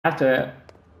I have to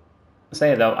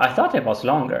say though, I thought it was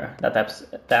longer.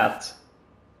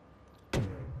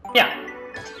 Yeah.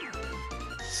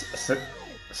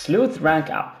 Sleuth rank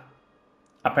up.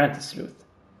 Apprentice Sleuth.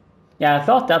 Yeah, I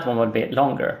thought that one would be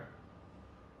longer.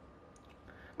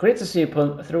 Great to see you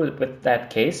pull through with that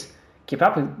case. Keep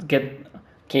up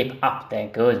the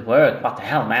good work. What the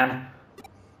hell, man?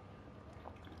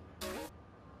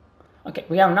 Okay,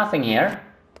 we have nothing here.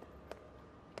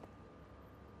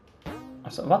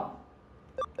 So what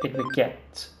did we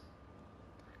get?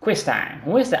 Quiz time.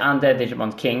 Who is the undead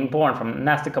Digimon king born from a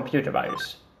nasty computer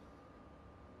virus?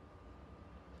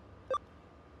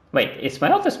 Wait, it's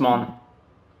Meltismon.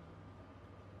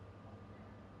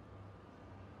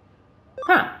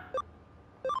 Huh.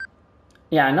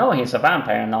 Yeah, I know he's a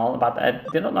vampire and all, but I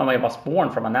didn't know he was born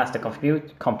from a nasty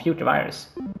computer virus.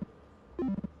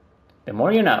 The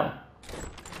more you know.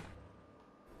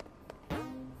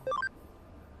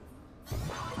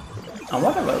 I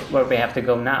wonder where we have to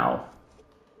go now.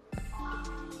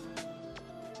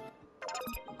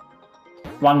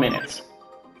 1 minute.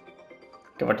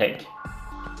 Give or take.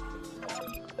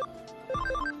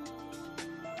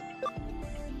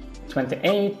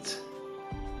 28.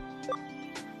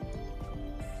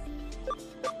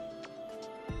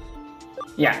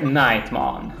 Yeah,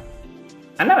 Nightmon.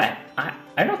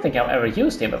 I don't think I've ever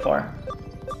used him before.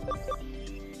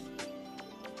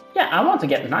 Yeah, I want to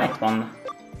get Nightmon.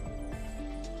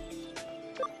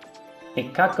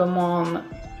 Ikakumon,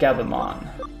 Gabumon.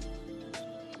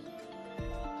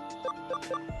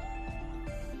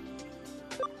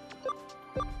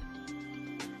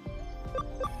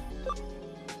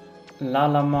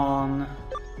 Lalamon.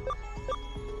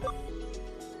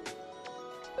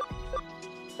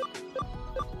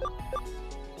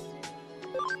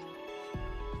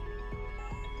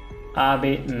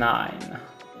 Abi 9.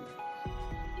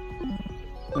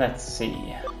 Let's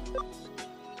see.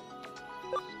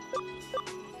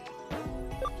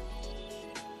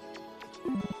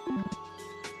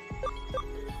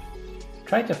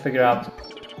 Try to figure out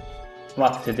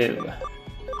what to do.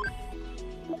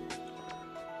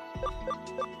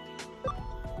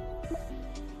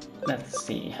 Let's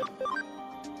see.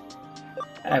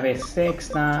 Every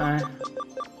 6, 9.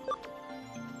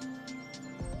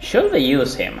 Should we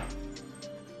use him?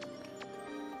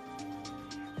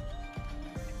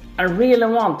 I really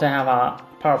want to have a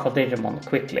powerful Digimon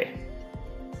quickly.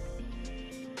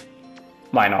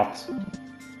 Why not?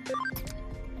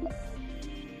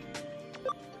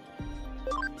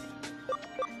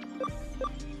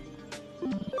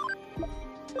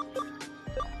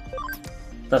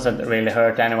 Doesn't really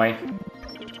hurt anyway.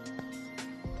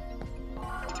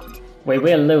 We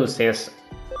will lose his...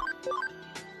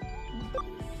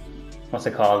 What's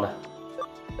it called?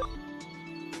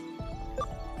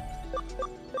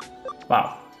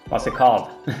 Wow, what's it called?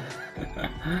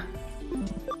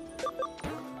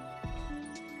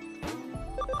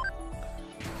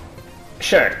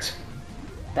 Shirt.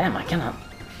 Damn, I cannot...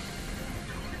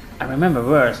 I remember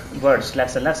words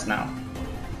less and less now.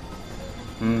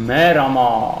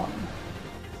 Meramon.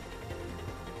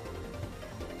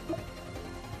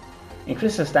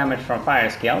 Increases damage from fire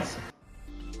skills.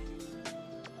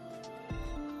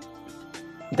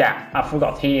 Damn, I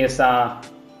forgot. He is well,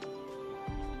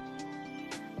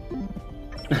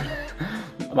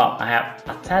 I have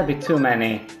a tad bit too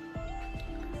many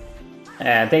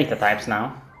data types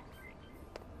now.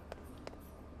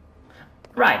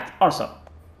 Right, also,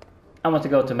 I want to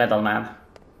go to Metal Man.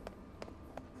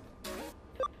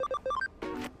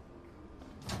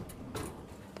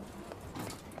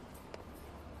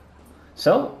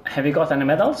 So, have you got any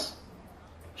medals?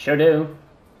 Sure do.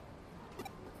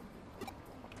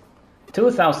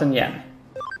 2,000 yen.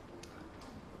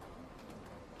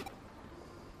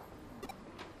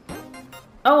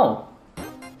 Oh,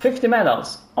 50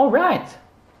 medals. All right.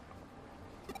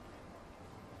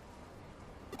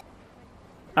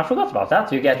 I forgot about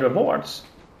that. You get rewards.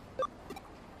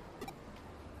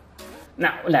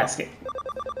 Now, let's get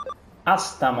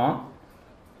Astamon.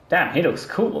 Damn, he looks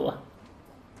cool.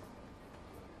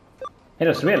 He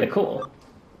looks really cool.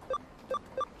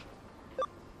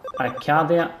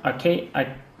 Arcadia, okay, I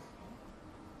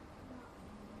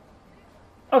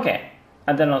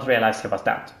did not realize it was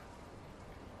that.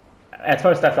 At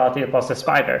first I thought it was a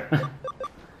spider.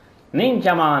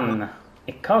 Ninjaman,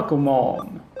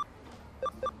 Ikakumon.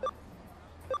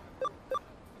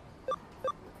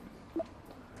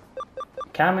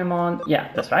 Kamimon,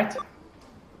 yeah, that's right.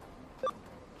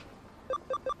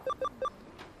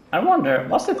 I wonder,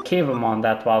 was it Kivumon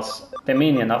that was the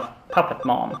minion of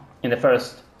Puppetmon in the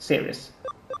first series?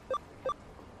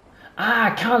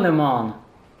 Ah, Kalumon!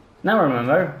 Now I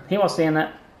remember, he was in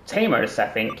Tamers, I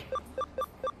think.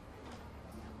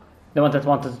 The one that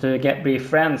wanted to be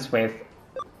friends with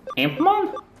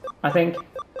Palmon, I think.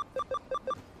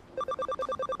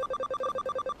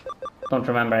 Don't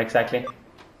remember exactly.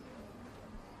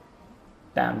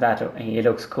 Damn, he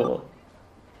looks cool.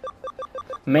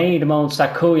 Maidmon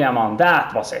Sakuyamon,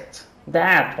 that was it.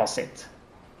 That was it.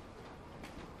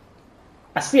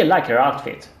 I still like her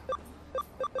outfit.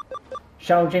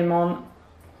 Shoujinmon.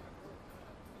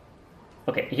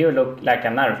 Okay, you look like a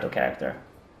Naruto character.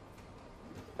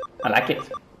 I like it.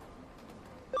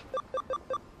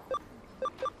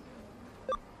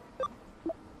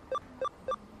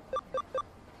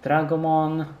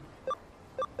 Dragomon.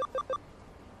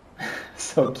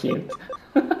 So cute.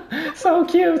 So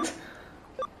cute.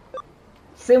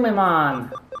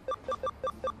 Sumimon.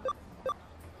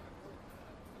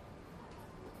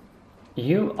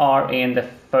 You are in the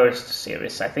first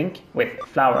series, I think, with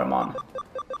Flowermon.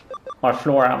 Or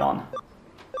Floramon.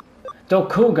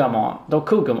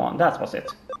 Dokugamon, that was it.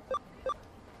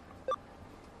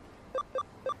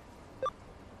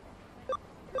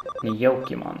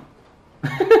 Nyokimon.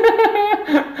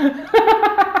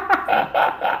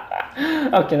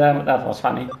 Okay, that was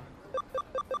funny.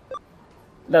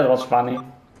 That was funny.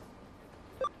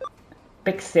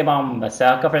 Pixiebomb,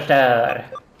 sök och förstör.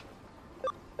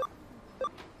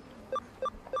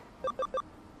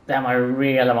 Damn, I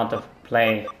really want to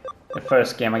play the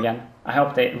first game again. I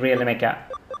hope they really make a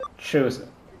true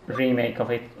remake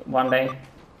of it one day.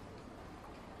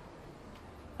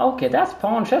 Okay, that's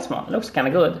Palmon Chessmon. Looks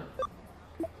kinda good.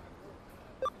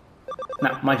 No,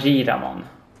 Majiramon.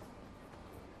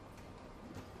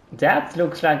 That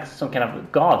looks like some kind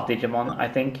of god Digimon, I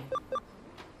think.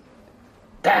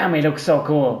 Damn, he looks so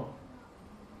cool.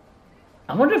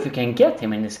 I wonder if you can get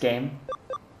him in this game.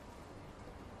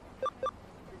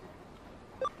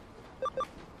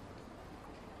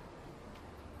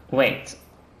 Wait.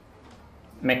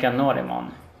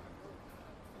 Mechanorimon.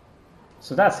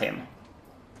 So that's him.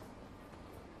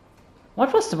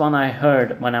 What was the one I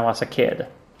heard when I was a kid?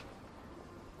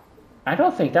 I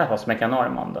don't think that was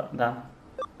Mechanorimon then.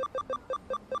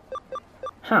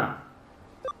 Huh.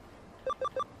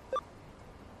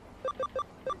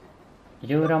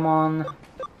 Yuramon.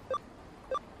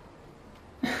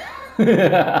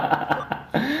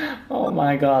 Oh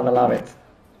my god, I love it.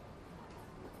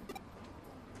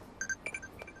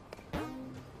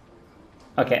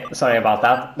 Okay, sorry about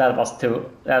that.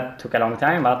 That took a long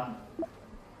time, but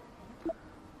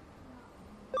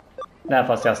that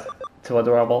was just too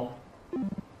adorable.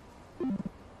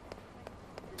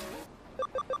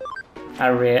 I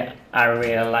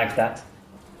really like that.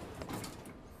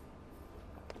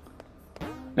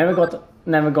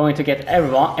 Never going to get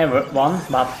everyone,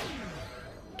 but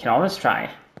can always try.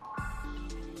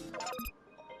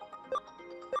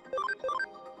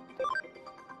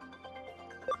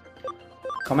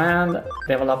 Command,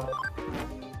 develop.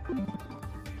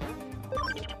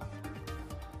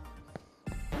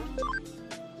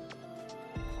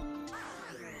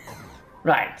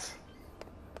 Right.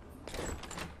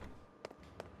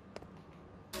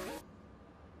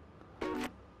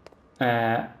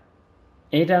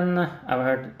 Eden, I've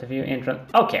heard the view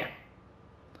entrance. Okay.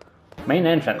 Main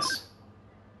entrance.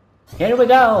 Here we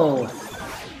go!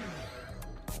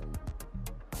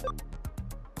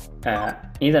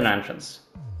 Eden entrance.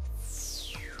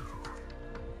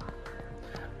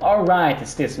 Alright,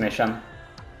 it's this mission.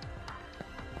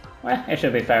 Well, it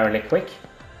should be fairly quick.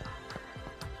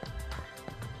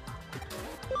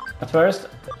 But first,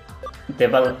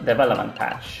 development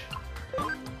patch.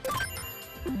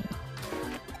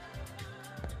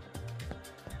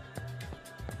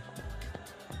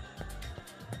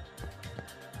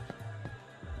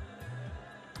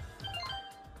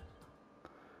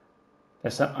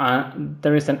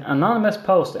 There is an anonymous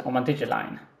post on my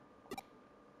Digiline.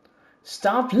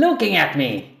 Stop looking at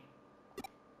me!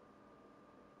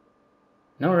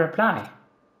 No reply.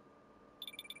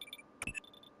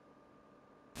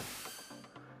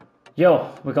 Yo,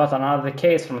 we got another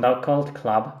case from the occult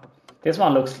club. This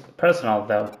one looks personal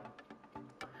though.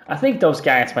 I think those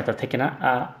guys might have taken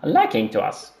a liking to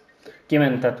us,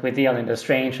 given that we deal in the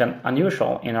strange and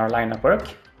unusual in our line of work.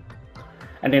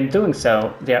 And in doing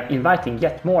so, they are inviting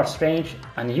yet more strange,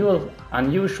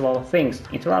 unusual things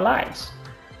into our lives.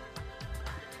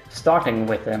 Starting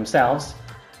with themselves,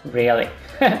 really.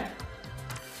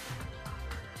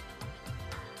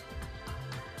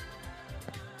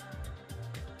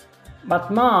 But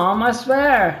Mom, I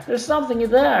swear, there's something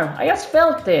there. I just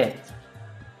felt it.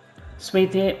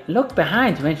 Sweetie, look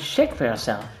behind you and check for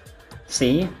yourself.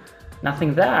 See?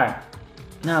 Nothing there.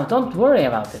 Now, don't worry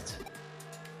about it.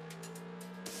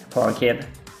 Poor kid.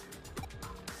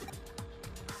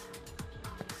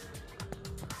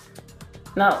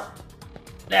 Now,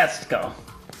 let's go.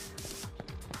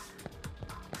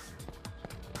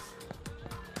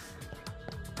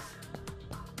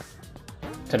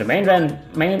 To the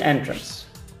main entrance,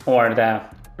 or the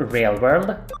real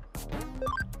world.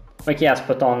 We can just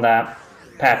put on the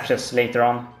patches later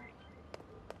on.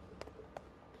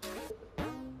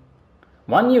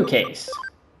 One new case.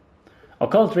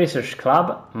 Occult Research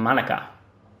Club, Manaka.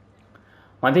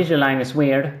 My Digiline is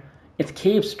weird. It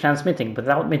keeps transmitting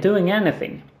without me doing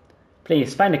anything.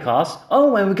 Please find the cause.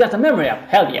 Oh, and we got a memory up.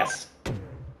 Hell yes.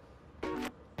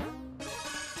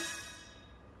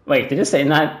 Wait, did you say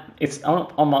night? It's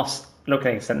almost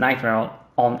looking like it's a nightmare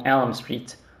on Elm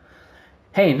Street.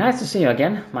 Hey, nice to see you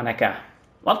again, Manaka.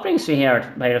 What brings you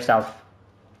here by yourself?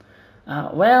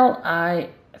 Well, I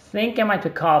think I might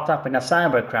be caught up in a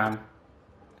cybercrime.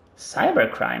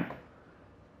 Cybercrime?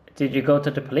 Did you go to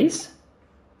the police?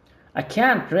 I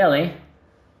can't really.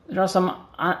 There are some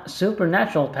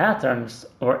supernatural patterns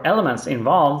or elements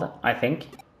involved, I think.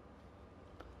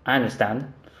 I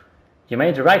understand. You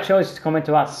made the right choice to come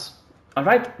to us.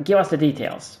 Alright, give us the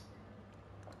details.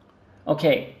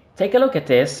 Okay, take a look at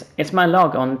this. It's my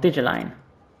log on Digiline.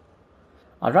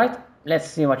 Alright, let's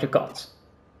see what you got.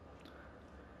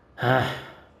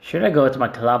 Should I go to my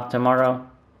club tomorrow?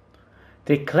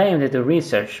 They claim they do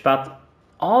research, but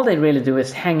all they really do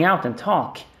is hang out and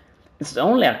talk. It's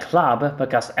only a club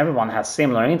because everyone has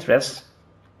similar interests.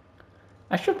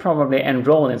 I should probably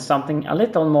enroll in something a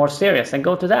little more serious and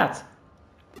go to that.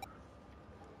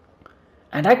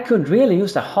 And I could really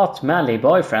use a hot Mally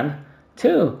boyfriend,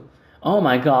 too. Oh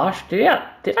my gosh, did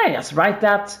I just write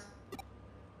that?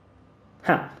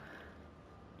 Huh.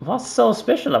 What's so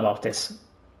special about this?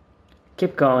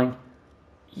 Keep going.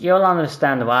 You'll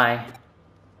understand why.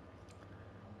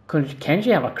 Can't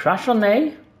you have a crush on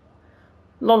me?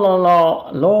 Lo.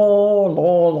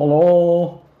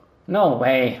 No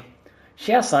way.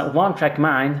 She has a one-track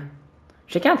mind.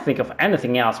 She can't think of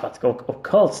anything else but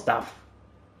occult stuff.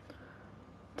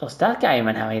 Does that guy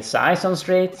even have his eyes on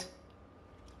straight?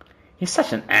 He's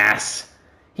such an ass.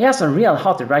 He has a real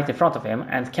hottie right in front of him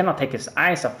and cannot take his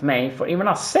eyes off May for even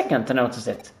a second to notice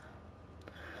it.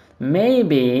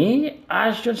 Maybe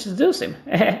I should seduce him.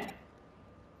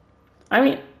 I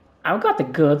mean, I've got the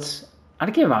goods.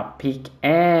 I'd give him a peek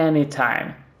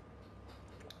anytime.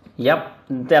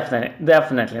 Yep,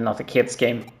 definitely not a kid's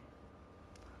game.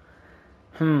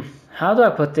 How do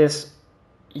I put this?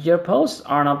 Your posts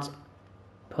are not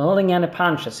pulling any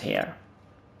punches here.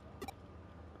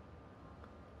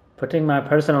 Putting my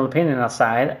personal opinion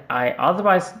aside, I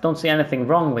otherwise don't see anything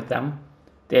wrong with them.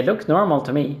 They look normal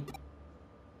to me.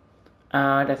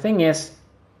 The thing is,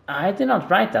 I did not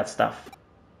write that stuff.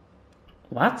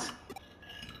 What?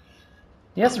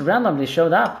 They just randomly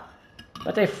showed up,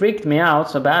 but they freaked me out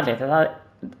so badly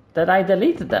that I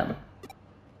deleted them.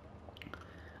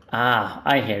 Ah,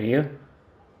 I hear you.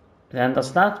 Then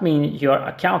does that mean your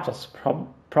account was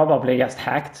probably just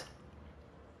hacked?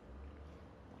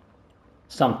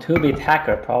 Some 2-bit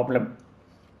hacker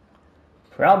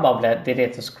probably did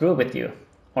it to screw with you.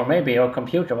 Or maybe your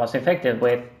computer was infected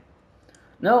with...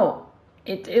 No,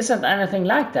 it isn't anything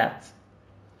like that.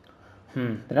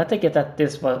 Did I take it that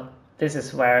this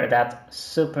is where that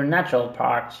supernatural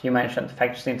part you mentioned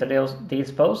factors into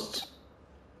these posts?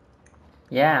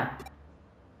 Yeah.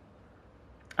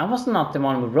 I was not the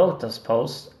one who wrote those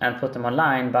posts and put them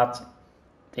online, but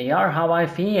they are how I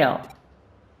feel.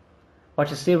 What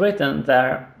you see written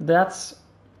there, that's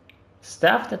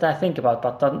stuff that I think about,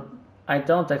 but I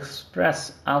don't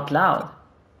express out loud.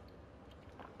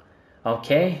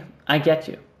 Okay, I get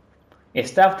you.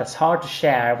 It's stuff that's hard to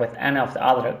share with any of the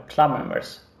other club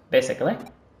members, basically.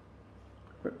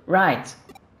 Right.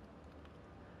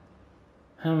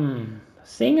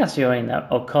 Seeing as you're in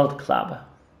the occult club,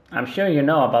 I'm sure you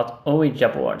know about Ouija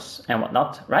boards and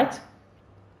whatnot, right?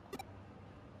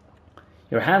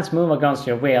 Your hands move against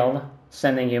your will,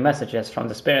 sending you messages from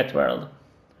the spirit world.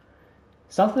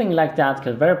 Something like that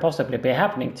could very possibly be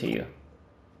happening to you.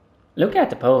 Look at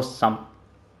the posts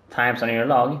sometimes on your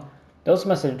log. Those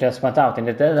messages went out in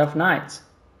the dead of night.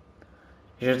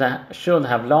 You should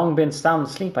have long been sound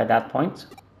asleep by that point.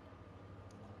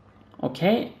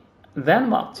 Okay, then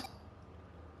what?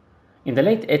 In the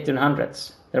late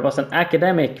 1800s, there was an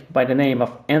academic by the name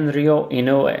of Enryo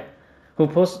Inoue who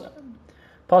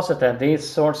posited these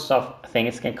sorts of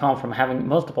things can come from having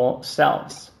multiple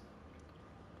selves.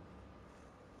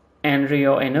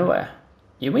 Enryo Inoue.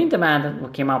 You mean the man who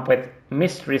came up with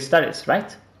mystery studies,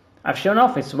 right? I've shown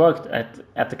off his work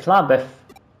at the club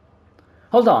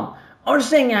Hold on, are you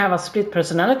saying I have a split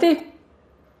personality?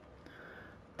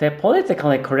 The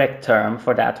politically correct term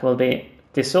for that will be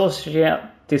dissociative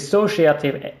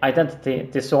identity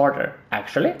disorder,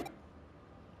 actually.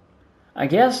 I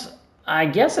guess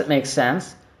it makes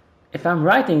sense. If I'm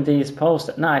writing these posts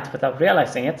at night without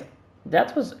realizing it,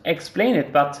 that would explain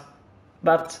it, but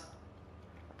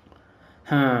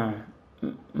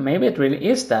maybe it really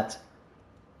is that.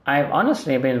 I've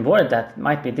honestly been worried that it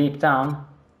might be deep down.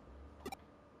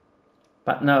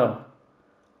 But no,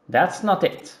 that's not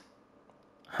it.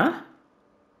 Huh?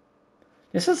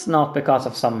 This is not because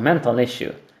of some mental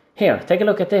issue. Here, take a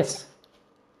look at this.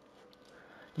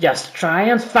 Just try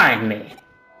and find me.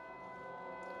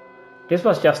 This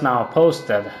was just now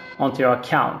posted onto your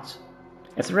account.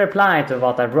 It's a reply to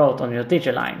what I wrote on your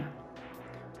Digiline.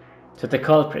 To the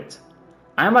culprit.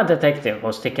 I'm a detective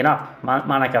who's taken up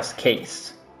Manaka's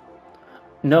case.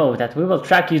 Know that we will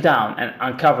track you down and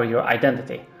uncover your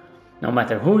identity. No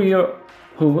matter who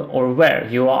or where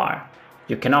you are,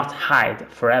 you cannot hide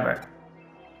forever.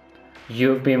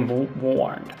 You've been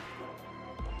warned.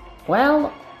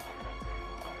 Well,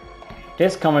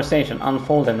 this conversation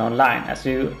unfolded online as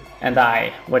you and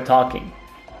I were talking,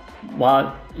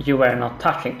 while you were not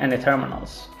touching any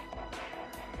terminals.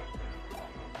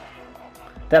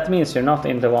 That means you're not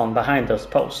in the one behind those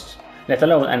posts, let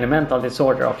alone any mental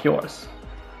disorder of yours.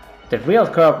 The real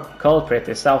culprit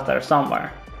is out there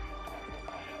somewhere.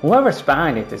 Whoever's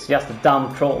behind it is just a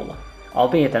dumb troll,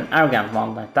 albeit an arrogant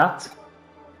one like that.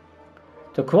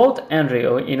 To quote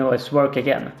Andrew in his work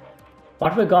again,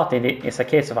 what we got in it is a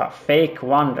case of a fake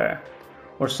wonder,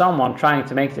 or someone trying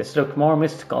to make this look more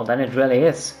mystical than it really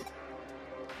is.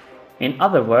 In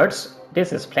other words,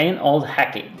 this is plain old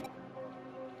hacking.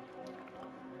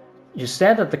 You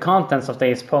said that the contents of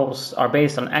these posts are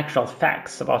based on actual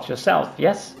facts about yourself,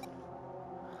 yes?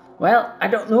 Well, I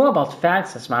don't know about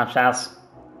facts as much as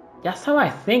just how I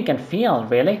think and feel,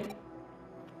 really.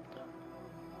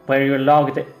 Were you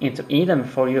logged into Eden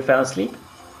before you fell asleep?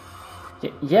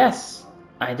 Yes,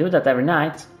 I do that every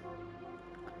night.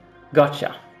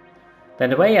 Gotcha.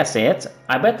 Then the way I see it,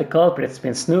 I bet the culprit's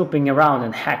been snooping around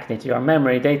and hacked into your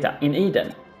memory data in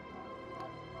Eden.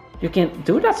 You can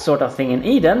do that sort of thing in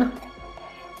Eden?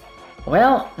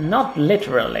 Well, not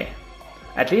literally.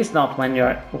 At least not when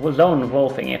you're lone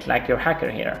wolfing it like your hacker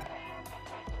here.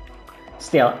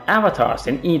 Still, avatars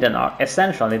in Eden are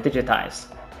essentially digitized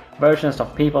versions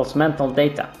of people's mental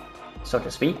data, so to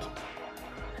speak.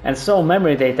 And so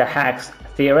memory data hacks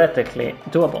theoretically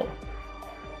doable.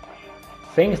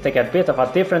 Things take a bit of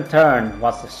a different turn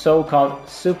once the so-called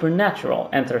supernatural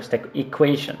enters the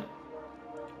equation.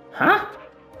 Huh?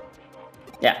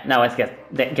 Yeah, now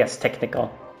it gets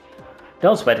technical.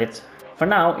 Don't sweat it. For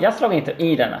now, just log into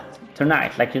Eden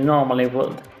tonight like you normally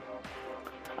would.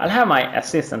 I'll have my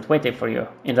assistant waiting for you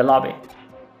in the lobby.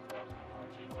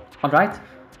 Alright,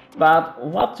 but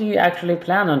what do you actually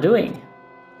plan on doing?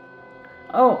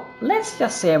 Oh, let's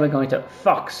just say we're going to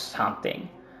fox hunting,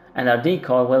 and our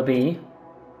decoy will be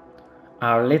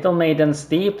our little maiden's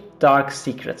deep, dark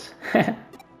secret.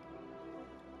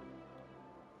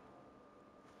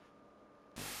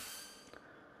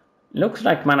 Looks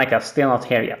like Manaka's still not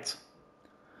here yet.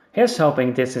 Here's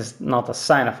hoping this is not a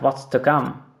sign of what's to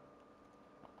come.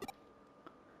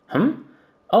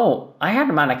 Oh, I had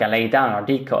Manaka lay down our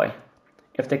decoy.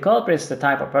 If the culprit is the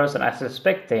type of person I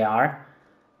suspect they are,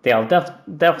 they'll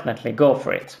definitely go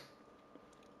for it.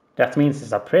 That means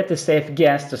it's a pretty safe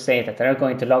guess to say that they're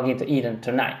going to log into Eden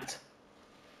tonight.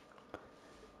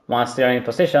 Once they're in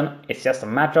position, it's just a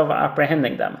matter of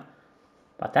apprehending them.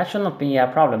 But that should not be a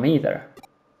problem either.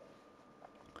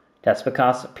 That's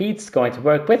because Pete's going to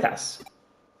work with us.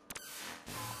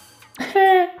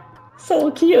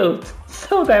 So cute!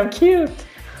 So damn cute!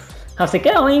 How's it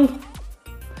going?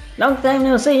 Long time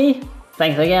no see!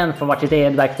 Thanks again for what you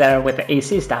did back there with the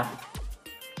AC stuff.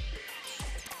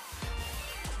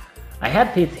 I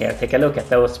had Pete here take a look at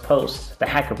those posts the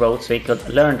hacker wrote so he could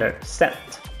learn their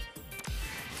scent.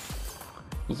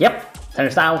 Yep,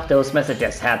 turns out those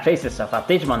messages had traces of a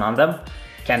Digimon on them.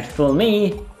 Can't fool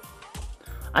me!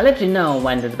 I'll let you know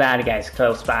when the bad guy's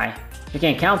close by. You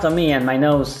can count on me and my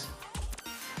nose.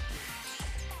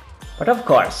 But of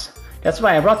course, that's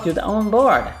why I brought you on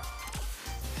board.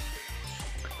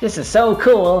 This is so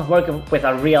cool, working with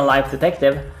a real-life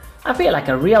detective. I feel like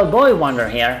a real boy wonder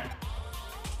here.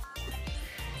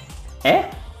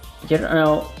 Eh? You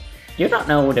don't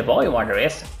know who the boy wonder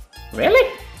is?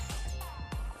 Really?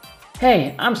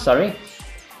 Hey, I'm sorry.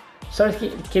 Sorry to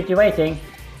keep you waiting.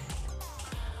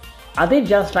 I did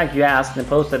just like you asked and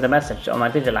posted the message on my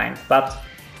Digiline, but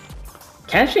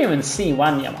can't you even see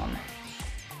Wanyamon?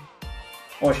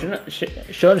 Or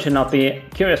should she not be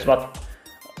curious about,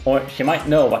 or she might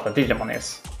know what a Digimon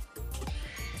is.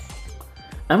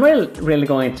 Am I really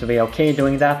going to be okay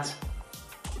doing that?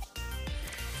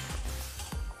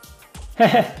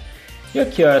 Heh, you're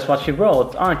curious what she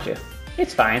wrote, aren't you?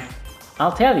 It's fine,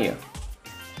 I'll tell you.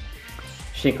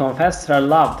 She confessed her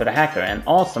love to the hacker and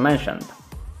also mentioned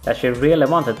that she really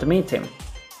wanted to meet him.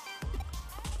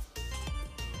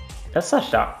 That's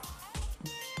such a...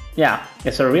 Yeah,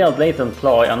 it's a real blatant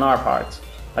ploy on our part.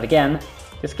 But again,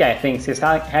 this guy thinks his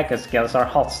hacker skills are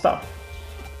hot stuff.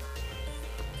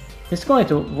 He's going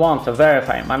to want to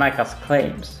verify Manaka's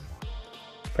claims,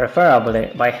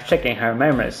 preferably by checking her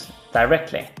memories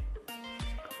directly.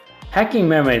 Hacking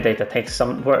memory data takes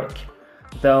some work,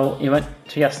 though you want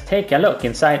to just take a look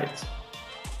inside it.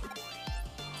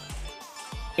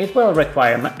 It will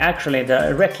require actually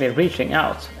directly reaching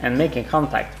out and making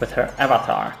contact with her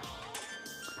avatar.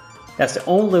 That's the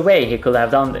only way he could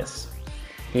have done this.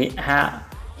 He had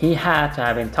to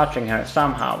have been touching her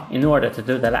somehow in order to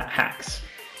do the hacks.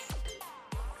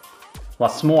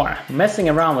 What's more, messing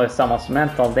around with someone's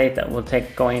mental data will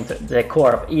take going to the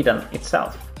core of Eden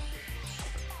itself.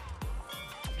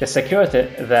 The security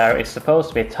there is supposed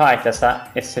to be tight as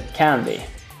it can be.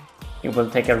 It will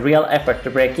take a real effort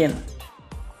to break in.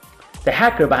 The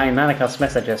hacker behind Manaka's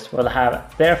messages will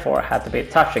have therefore had to be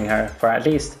touching her for at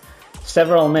least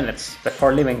several minutes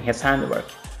before leaving his handiwork.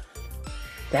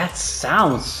 That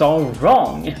sounds so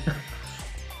wrong!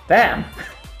 Damn!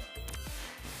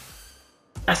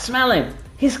 I smell him!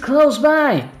 He's close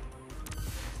by!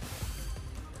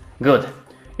 Good.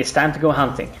 It's time to go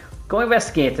hunting. Go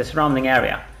investigate the surrounding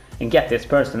area and get this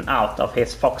person out of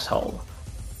his foxhole.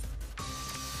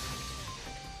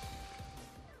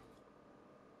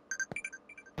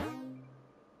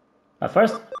 But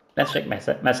first, let's check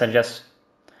messages.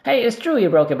 Hey, it's true you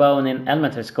broke a bone in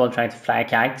elementary school trying to fly a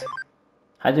kite?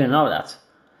 How do you know that?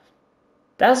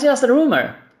 That's just a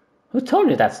rumor. Who told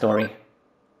you that story?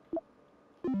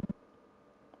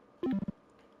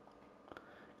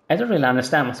 I don't really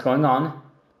understand what's going on.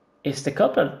 Is the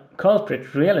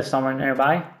culprit really somewhere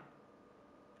nearby?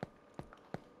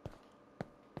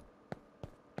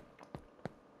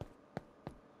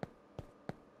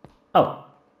 Oh,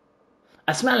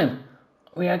 I smell him.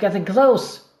 We are getting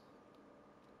close.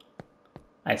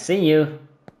 I see you.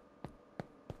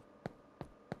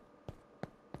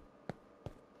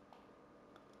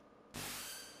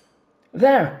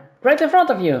 There, right in front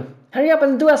of you. Hurry up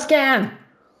and do a scan.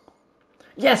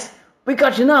 Yes, we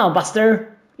got you now,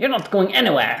 Buster. You're not going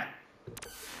anywhere.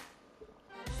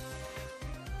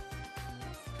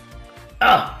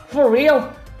 Oh, for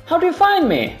real? How do you find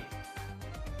me?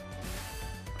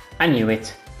 I knew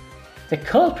it. The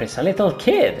culprit's a little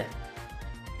kid.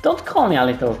 Don't call me a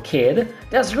little kid.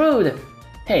 That's rude.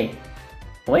 Hey,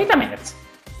 wait a minute.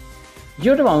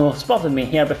 You're the one who spotted me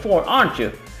here before, aren't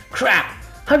you? Crap!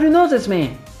 How'd you notice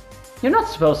me? You're not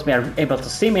supposed to be able to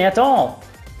see me at all.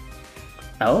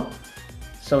 Oh?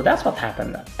 So that's what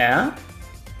happened, eh?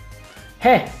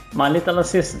 Hey, my little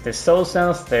assistant is so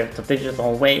sensitive to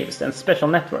digital waves and special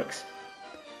networks.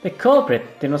 The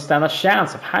culprit did not stand a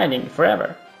chance of hiding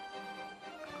forever.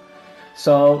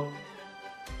 So,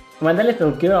 when the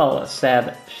little girl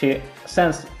said she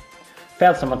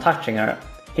felt someone touching her,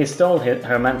 he stole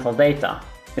her mental data.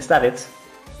 Is that it?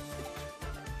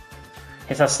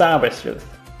 He's a cyber sleuth.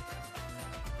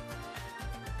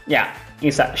 Yeah,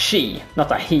 he's a she, not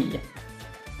a he.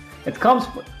 It comes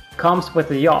with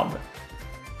the job.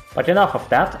 But enough of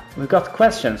that, we've got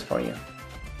questions for you.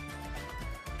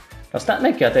 Does that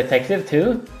make you a detective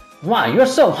too? Wow, you're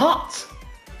so hot!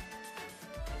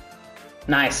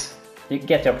 Nice. You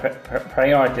get your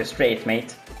priorities straight,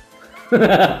 mate.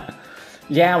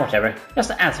 Yeah, whatever.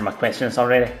 Just answer my questions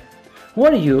already.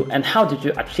 What are you and how did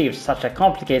you achieve such a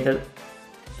complicated...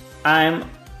 I'm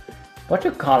what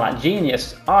you call a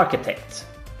genius architect.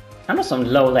 I'm not some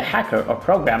lowly hacker or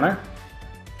programmer.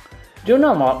 Do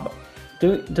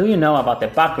you know about the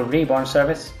Baku Reborn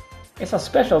service? It's a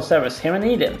special service here in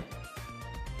Eden.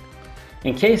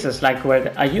 In cases like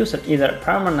where a user either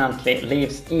permanently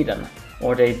leaves Eden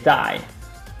or they die,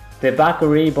 the Baku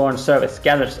Reborn service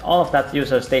gathers all of that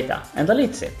user's data and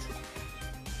deletes it.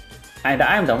 And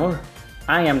I am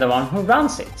the one who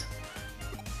runs it.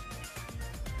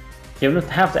 You don't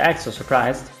have to act so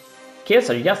surprised. Kids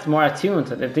are just more attuned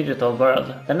to the digital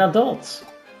world than adults.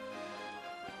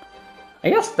 I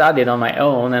just studied on my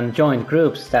own and joined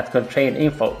groups that could trade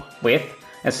info with,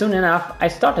 and soon enough I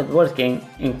started working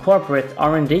in corporate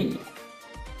R&D.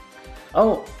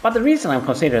 Oh, but the reason I'm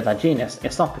considered a genius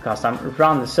is not because I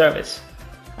run the service.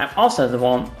 I'm also the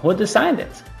one who designed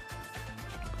it.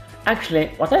 Actually,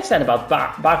 what I said about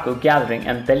Baku gathering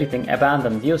and deleting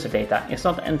abandoned user data is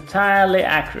not entirely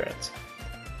accurate.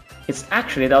 It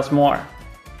actually does more.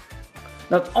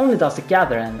 Not only does it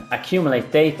gather and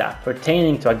accumulate data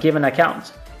pertaining to a given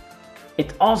account,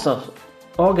 it also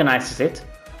organizes it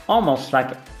almost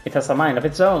like it has a mind of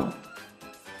its own.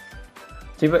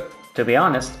 To be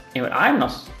honest, even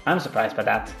I'm surprised by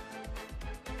that.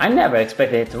 I never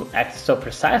expected it to act so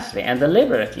precisely and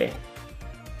deliberately.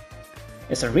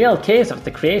 It's a real case of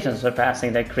the creation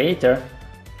surpassing the creator,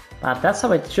 but that's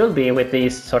how it should be with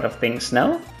these sort of things,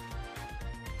 no?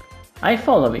 I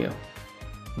follow you.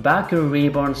 Baku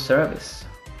Reborn Service.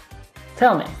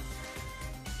 Tell me,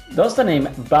 does the name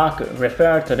Baku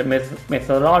refer to the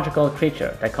mythological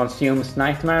creature that consumes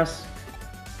nightmares?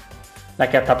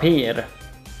 Like a tapir?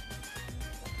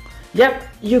 Yep,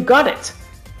 you got it!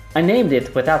 I named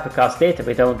it with that because data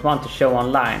we don't want to show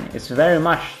online is very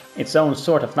much its own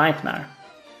sort of nightmare.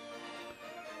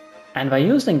 And by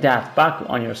using that Baku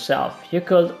on yourself, you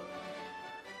could...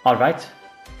 Alright,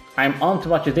 I'm on to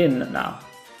what you did now.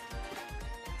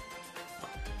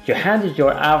 You handed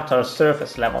your avatar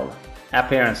surface level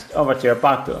appearance over to your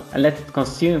Baku and let it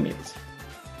consume it.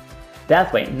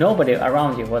 That way, nobody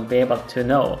around you will be able to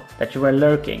know that you were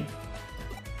lurking.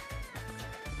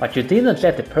 But you didn't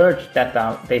let it purge that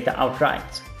data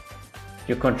outright.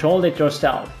 You controlled it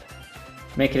yourself,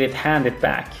 making it hand it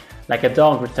back, like a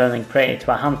dog returning prey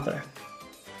to a hunter.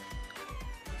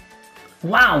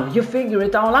 Wow, you figured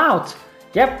it all out!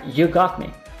 Yep, you got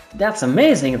me. That's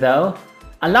amazing though.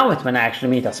 I love it when I actually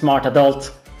meet a smart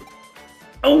adult.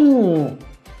 Ooh!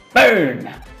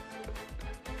 Burn!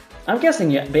 I'm guessing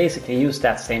you basically used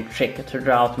that same trick to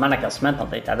draw out Manaka's mental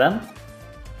data then?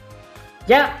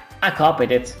 Yeah, I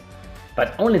copied it,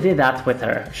 but only did that with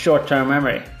her short-term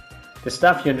memory. The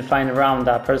stuff you'd find around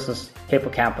a person's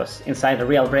hippocampus inside the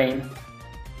real brain.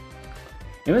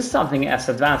 Even something as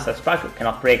advanced as Baku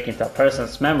cannot break into a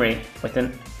person's memory with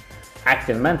an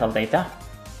active mental data.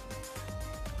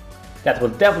 That will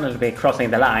definitely be crossing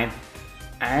the line,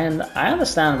 and I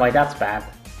understand why that's bad.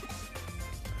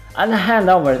 I'll hand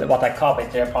over what I copied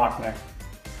to your partner,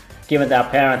 given the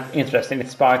apparent interest it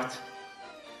sparked.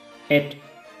 It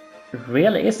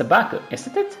really is a Baku,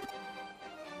 isn't it?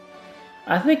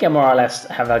 I think I more or less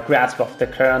have a grasp of the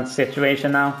current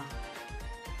situation now.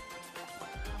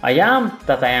 I am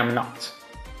that I am not.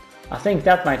 I think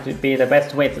that might be the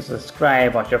best way to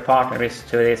describe what your partner is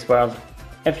to this world,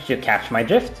 if you catch my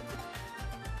drift.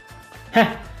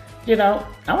 Heh, you know,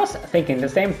 I was thinking the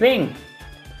same thing.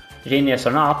 Genius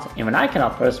or not, even I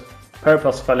cannot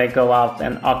purposefully go out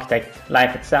and architect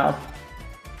life itself.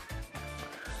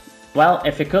 Well,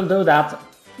 if you could do that,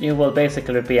 you will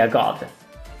basically be a god.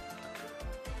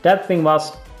 That thing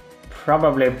was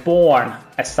probably born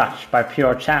as such by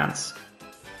pure chance.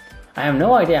 I have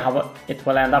no idea how it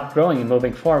will end up growing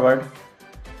moving forward.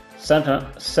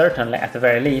 Certainly, at the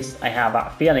very least, I have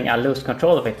a feeling I'll lose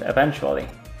control of it eventually.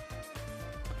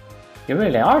 You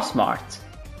really are smart.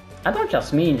 I don't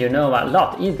just mean you know a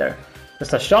lot either.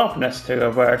 There's a sharpness to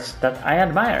your words that I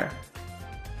admire.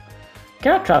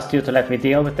 Can I trust you to let me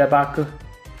deal with the Baku?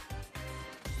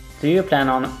 Do you plan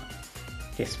on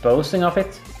disposing of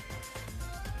it?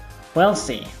 We'll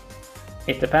see.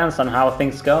 It depends on how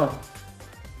things go.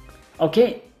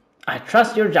 Okay, I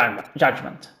trust your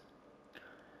judgment.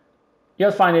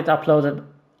 You'll find it uploaded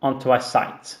onto a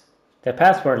site. The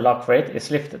password lock for it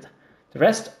is lifted. The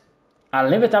rest, I'll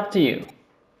leave it up to you.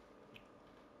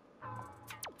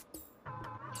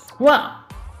 Wow,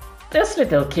 this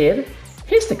little kid,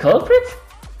 he's the culprit?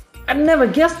 I never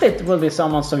guessed it would be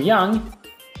someone so young.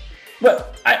 Well,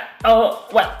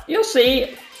 well, you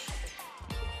see.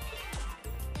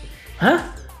 Huh?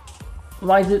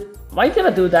 Why did I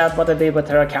do that what I did with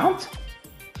her account?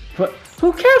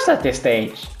 Who cares at this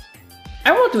stage?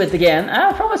 I won't do it again, and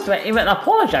I promise to even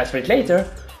apologize for it later.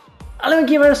 I'll even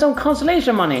give her some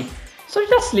consolation money, so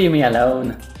just leave me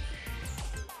alone.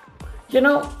 You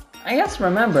know, I just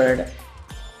remembered,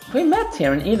 we met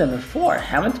here in Eden before,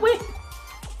 haven't we?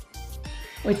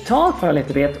 We talked for a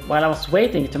little bit while I was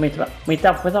waiting to meet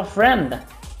up with a friend.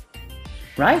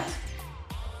 Right?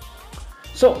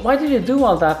 So why did you do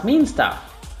all that mean stuff?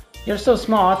 You're so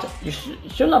smart, you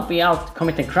should not be out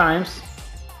committing crimes.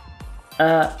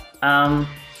 Yeah?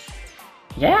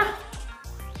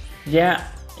 Yeah,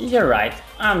 you're right,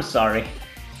 I'm sorry.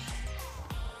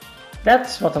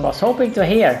 That's what I was hoping to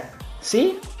hear.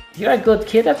 See? You're a good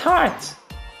kid at heart.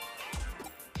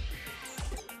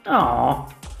 Aww.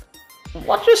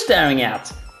 What you staring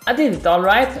at? I did it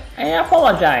alright, I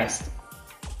apologized.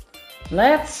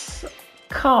 Let's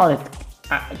call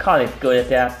it good at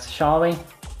that, shall we?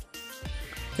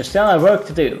 You still have work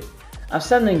to do. I'm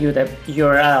sending you the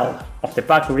URL of the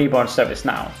Bug Reborn service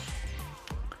now.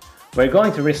 We're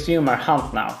going to resume our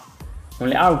hunt now.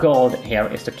 Only our goal here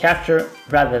is to capture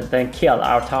rather than kill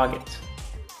our target.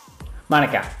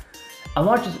 Monica, I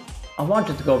want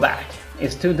you to go back.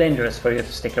 It's too dangerous for you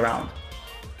to stick around.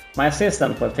 My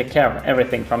assistant will take care of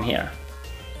everything from here.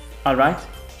 Alright?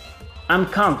 I'm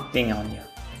counting on you.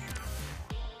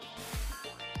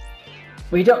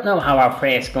 We don't know how our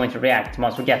prey is going to react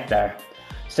once we get there,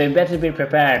 so you better be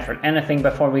prepared for anything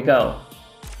before we go.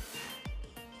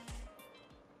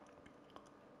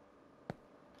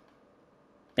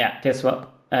 Yeah, this one.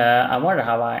 I wonder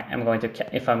how I am going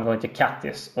to if I'm going to cut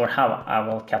this or how I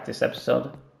will cut this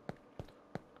episode.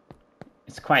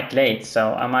 It's quite late,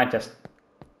 so I might just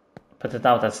put it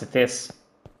out as it is.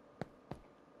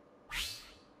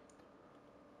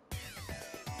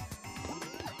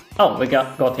 Oh, we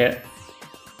got here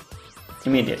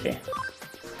immediately.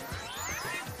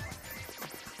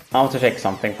 I want to check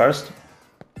something first.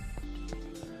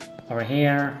 Over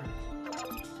here.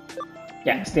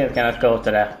 Yeah, still cannot go to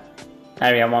the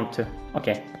area I want to.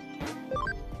 Okay.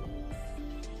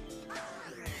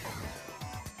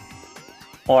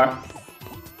 Or...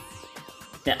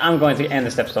 yeah, I'm going to end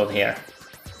this episode here.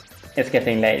 It's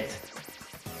getting late.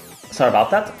 Sorry about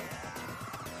that.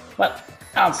 Well,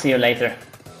 I'll see you later.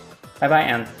 Bye bye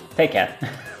and take care.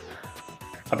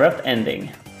 Abrupt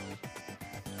ending.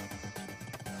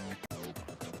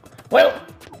 Well,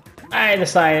 I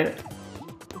decided...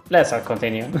 let's not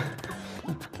continue.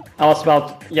 I was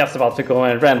just about to go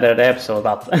and render the episode,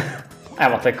 but I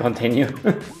want to continue.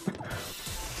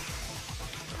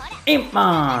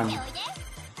 Palmon!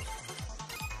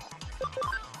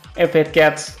 If it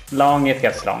gets long, it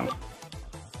gets long.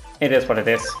 It is what it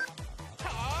is.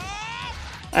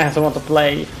 I also want to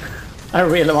play. I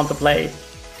really want to play.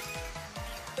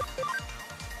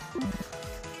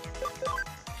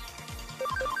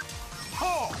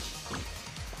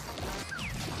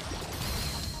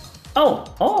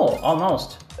 Oh,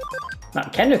 almost. Now,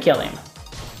 can you kill him?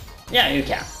 Yeah, you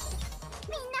can.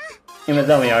 Even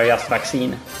though you are just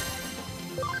vaccine.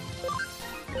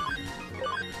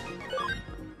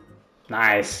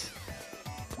 Nice.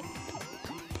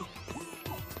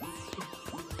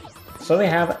 So we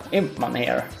have Impmon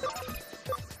here.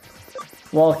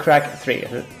 Wall crack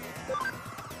 3.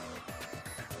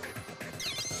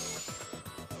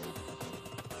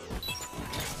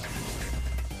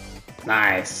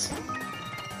 Nice.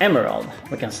 Emerald.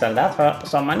 We can sell that for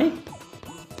some money.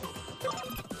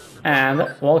 And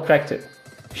wall crack 2.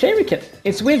 Shame we can.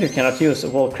 It's weird you cannot use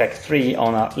wall crack 3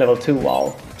 on a level 2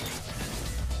 wall.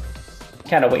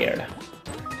 Kinda weird.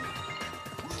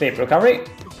 Sleep recovery.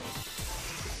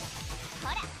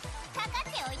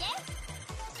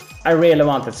 I really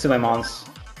wanted Suemons.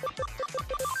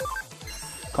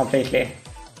 Completely.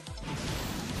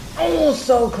 Oh,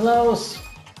 so close!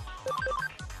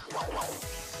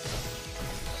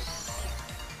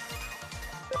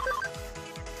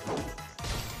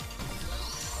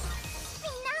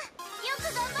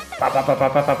 Ba ba ba ba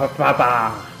ba ba ba ba.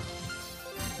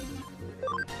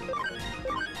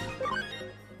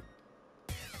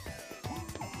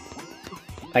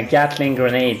 A Gatling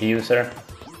grenade user.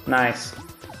 Nice.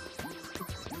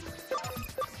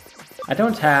 I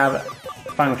don't have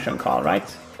function call,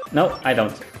 right? No, I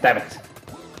don't. Damn it.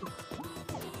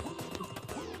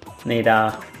 Need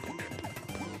a...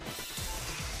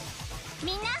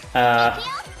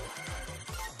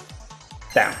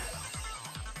 damn.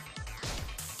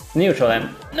 Neutral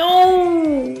then.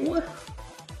 No!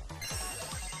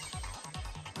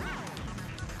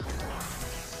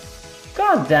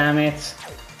 God damn it.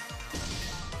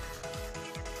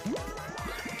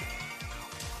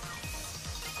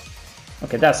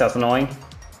 Okay, that's just annoying.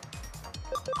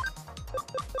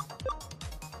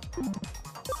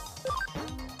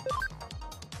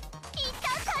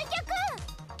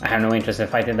 I have no interest in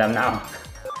fighting them now.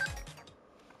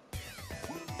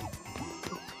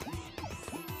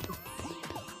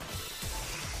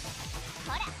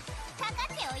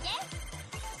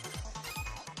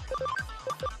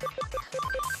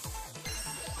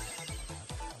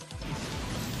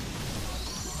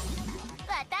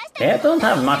 They don't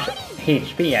have much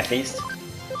HP at least.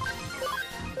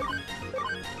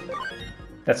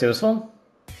 That's useful.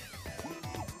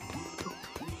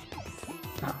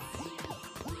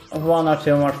 One or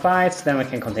two more fights, then we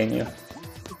can continue.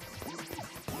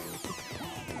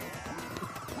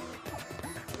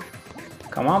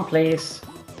 Come on, please.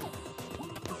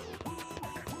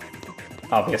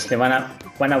 Obviously, when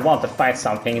I want to fight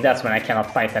something, that's when I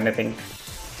cannot fight anything.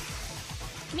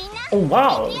 Oh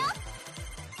wow!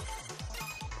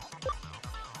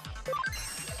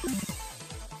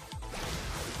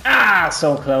 Ah,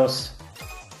 so close.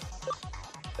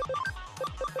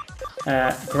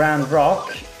 Grand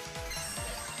Rock.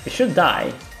 You should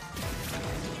die.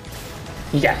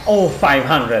 Yeah, oh,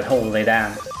 500, holy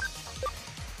damn.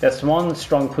 That's one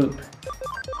strong poop.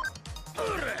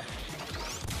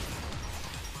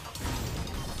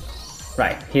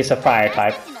 Right, he's a fire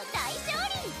type.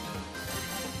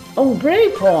 Oh,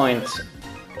 breakpoint!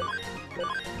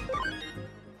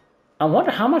 I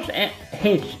wonder how much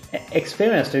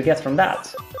experience do you get from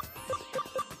that?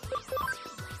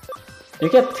 You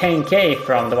get 10k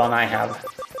from the one I have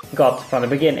got from the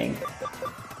beginning.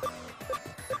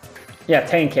 Yeah,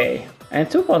 10k and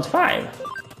 2.5.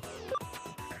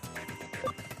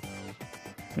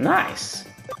 Nice.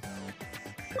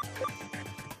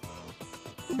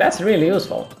 That's really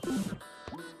useful.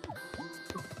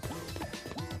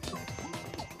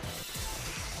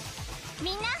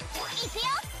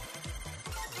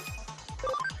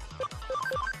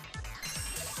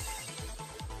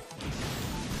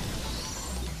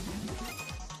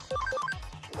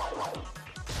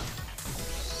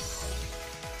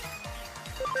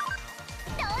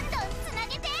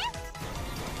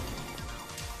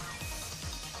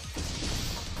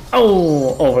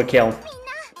 Oh, overkill.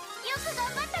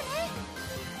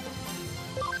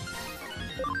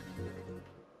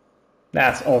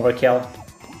 That's overkill.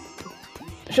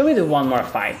 Should we do one more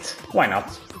fight? Why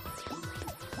not?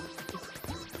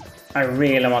 I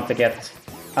really want to get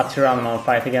a Tyrannomon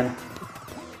fight again.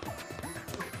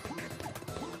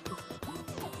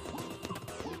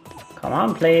 Come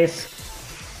on, please.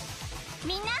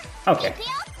 Okay.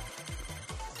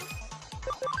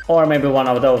 Or maybe one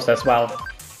of those as well.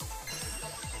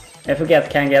 If we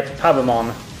can get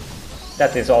Palmon,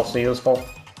 that is also useful.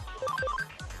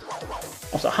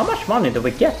 Also, how much money do we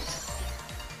get?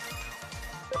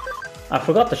 I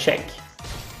forgot to check.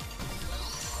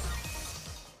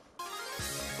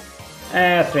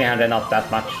 300, not that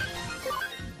much.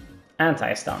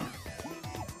 Anti-stun.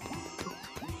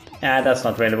 Yeah, that's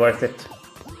not really worth it.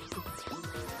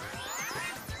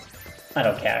 I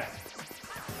don't care.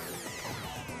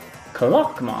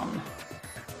 Clockmon.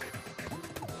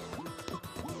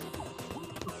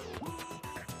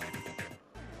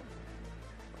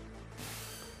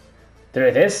 There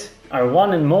it is, our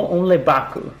one and only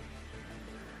Baku.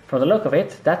 From the look of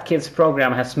it, that kid's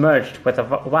program has merged with a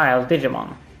wild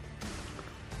Digimon.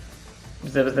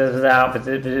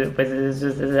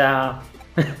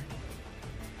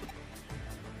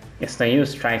 It's no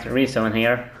use trying to reason in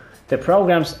here. The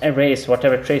programs erase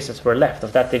whatever traces were left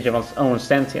of that Digimon's own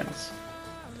sentience.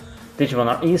 Digimon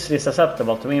are easily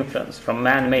susceptible to influence from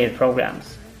man-made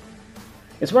programs.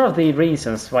 It's one of the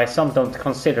reasons why some don't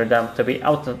consider them to be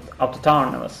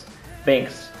autonomous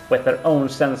beings with their own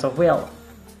sense of will.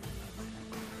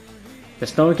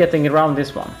 There's no getting around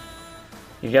this one.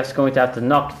 You're just going to have to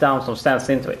knock down some sense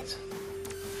into it.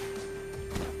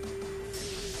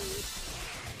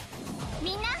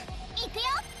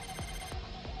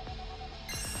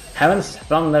 Heaven's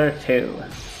Thunder 2.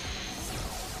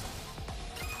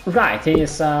 Right, he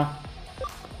is and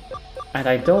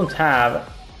I don't have...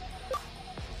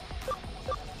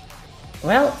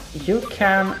 Well, you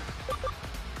can...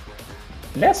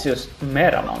 Let's use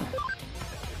Meramon.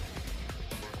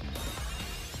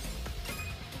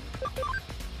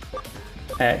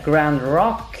 Grand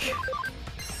Rock.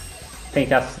 I think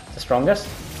that's the strongest.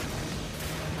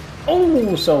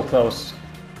 Oh, so close.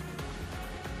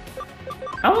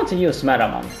 I want to use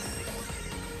Meramon.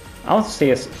 I want to see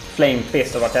his Flame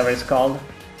Fist or whatever it's called.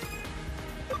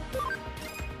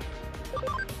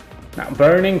 Now,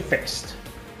 Burning Fist.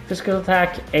 Physical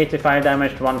attack, 85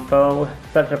 damage to one foe,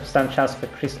 30% chance for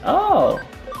increase. Oh!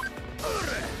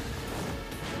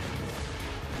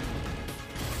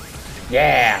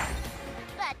 Yeah!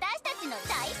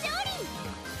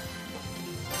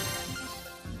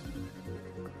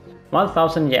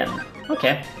 1,000 yen.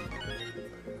 Okay.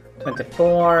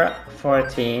 24,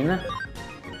 14.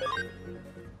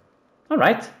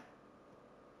 Alright.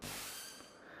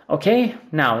 Okay,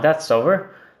 now that's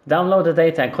over. Download the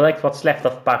data and collect what's left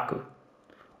of Baku.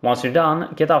 Once you're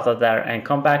done, get out of there and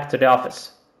come back to the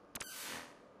office.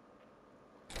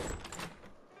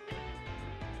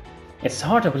 It's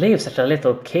hard to believe such a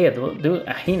little kid will do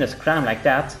a heinous crime like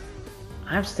that.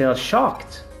 I'm still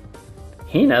shocked.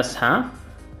 Heinous, huh?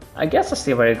 I guess I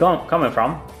see where you're coming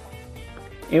from.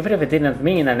 Even if it didn't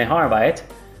mean any harm by it,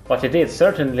 what you did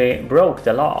certainly broke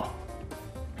the law.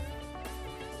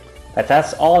 But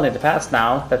that's all in the past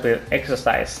now that we've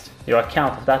exercised your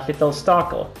account of that little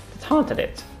Starkle that haunted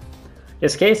it.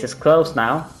 This case is closed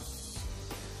now.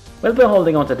 We'll be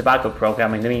holding on to the backup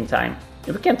program in the meantime.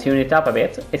 If we can tune it up a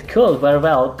bit, it could very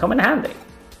well come in handy.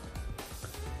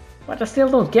 But I still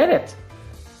don't get it.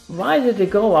 Why did they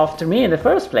go after me in the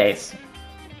first place?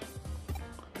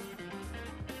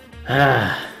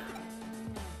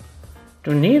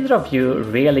 Do neither of you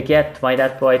really get why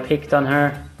that boy picked on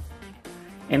her?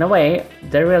 In a way,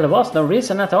 there really was no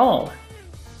reason at all.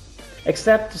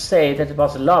 Except to say that it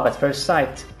was love at first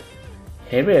sight.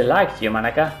 He really liked you,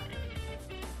 Manaka.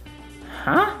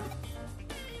 Huh?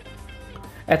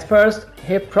 At first,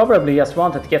 he probably just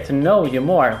wanted to get to know you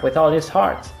more with all his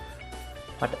heart.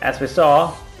 But as we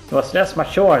saw, he was less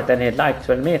mature than he'd like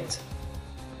to admit.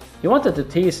 He wanted to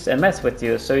tease and mess with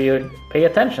you so you'd pay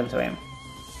attention to him.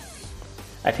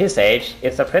 At his age,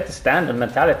 it's a pretty standard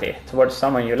mentality towards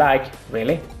someone you like,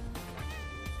 really.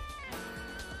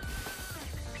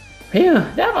 Phew,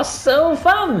 that was so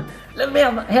fun! Let me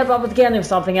help out again if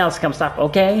something else comes up,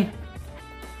 okay?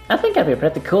 I think it'd be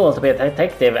pretty cool to be a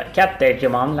detective cat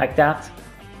Digimon like that.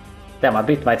 Damn, I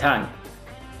bit my tongue.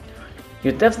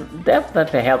 You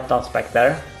definitely helped us back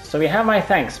there, so you have my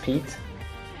thanks, Pete.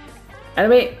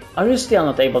 Anyway, are you still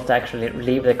not able to actually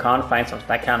leave the confines of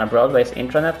that kind of Broadway's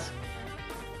intranet?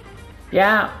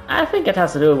 Yeah, I think it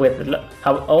has to do with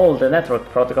how old the network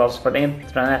protocols for the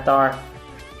intranet are.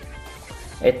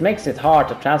 It makes it hard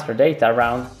to transfer data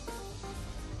around.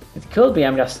 It could be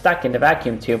I'm just stuck in the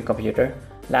vacuum tube computer,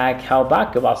 like how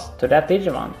Baku was to that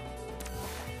Digimon.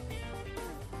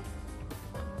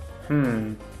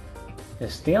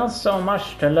 There's still so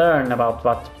much to learn about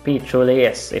what Pete truly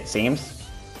is, it seems.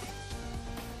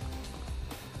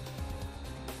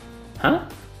 Huh?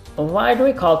 Why do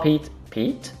we call Pete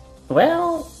Pete?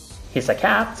 Well, he's a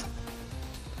cat.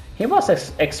 He was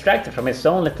extracted from his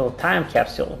own little time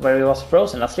capsule where he was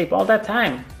frozen asleep all that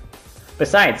time.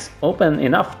 Besides, open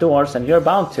enough doors and you're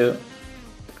bound to.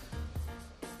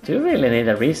 Do you really need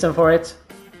a reason for it?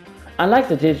 Unlike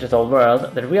the digital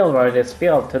world, the real world is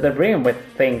filled to the brim with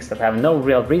things that have no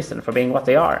real reason for being what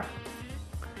they are.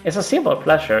 It's a simple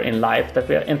pleasure in life that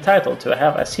we are entitled to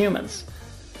have as humans.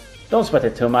 Don't sweat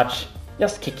it too much,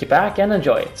 just kick it back and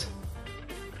enjoy it.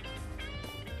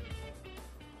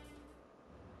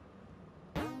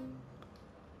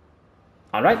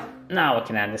 Alright, now we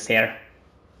can end this here.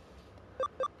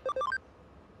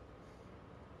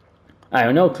 I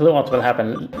have no clue what will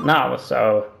happen now,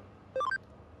 so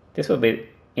this will be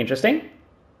interesting.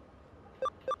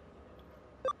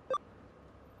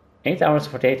 8 hours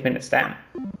 48 minutes, damn.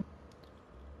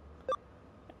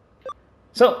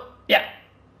 So, yeah,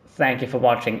 thank you for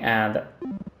watching, and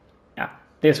yeah,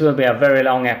 this will be a very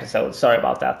long episode, sorry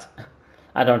about that.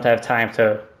 I don't have time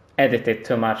to edit it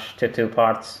too much to 2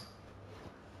 parts.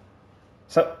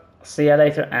 So, see you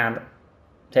later and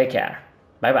take care.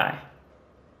 Bye bye.